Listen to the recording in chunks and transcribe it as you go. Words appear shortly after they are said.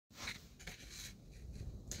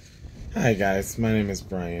Hi guys, my name is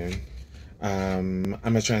Brian. I'm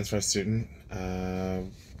a transfer student.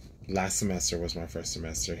 Last semester was my first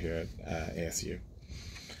semester here at ASU.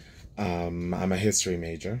 I'm a history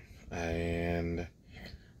major, and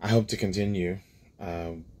I hope to continue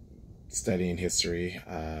uh, studying history,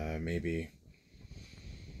 maybe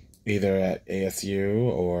either at ASU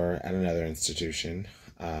or at another institution.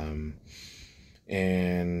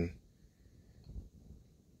 And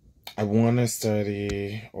I want to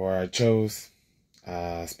study, or I chose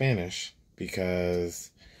Spanish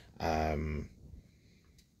because um,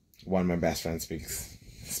 one of my best friends speaks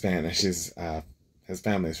Spanish. His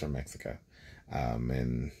family's from Mexico,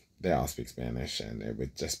 and they all speak Spanish, and it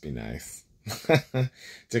would just be nice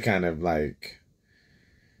to kind of like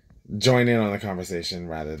join in on the conversation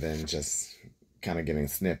rather than just kind of getting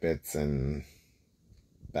snippets and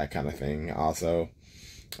that kind of thing. Also,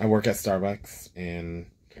 I work at Starbucks, and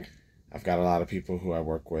I've got a lot of people who I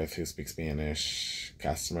work with who speak Spanish,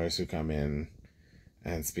 customers who come in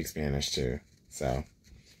and speak Spanish too. So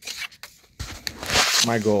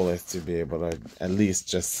my goal is to be able to at least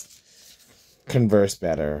just converse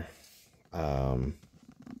better, and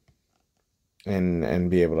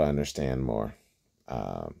be able to understand more.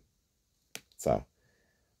 So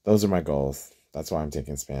those are my goals. That's why I'm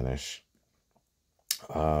taking Spanish.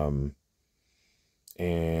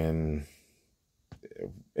 And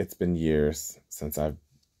it's been years since I've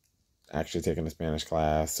actually taken a Spanish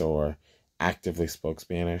class or actively spoke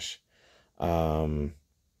Spanish. We want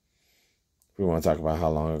to talk about how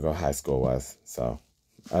long ago high school was. So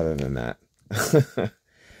other than that,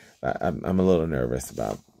 I'm a little nervous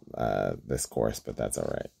about this course, but that's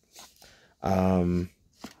all right.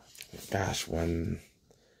 Gosh, when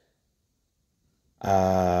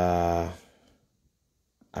I'm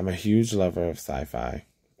a huge lover of sci-fi.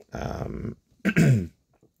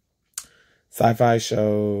 Sci-fi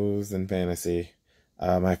shows and fantasy.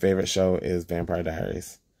 My favorite show is Vampire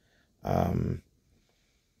Diaries. And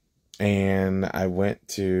I went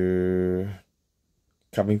to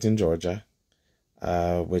Covington, Georgia,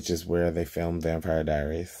 which is where they filmed Vampire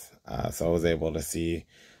Diaries. So I was able to see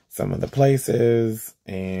some of the places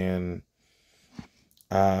and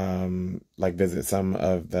like visit some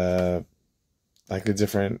of the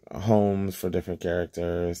different homes for different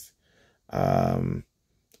characters. And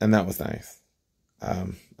that was nice. I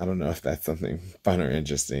don't know if that's something fun or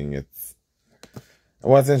interesting. It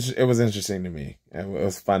was interesting to me. It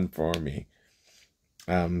was fun for me.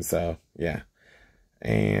 So yeah.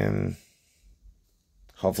 And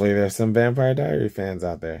hopefully there's some Vampire Diary fans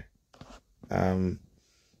out there.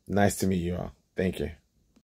 Nice to meet you all. Thank you.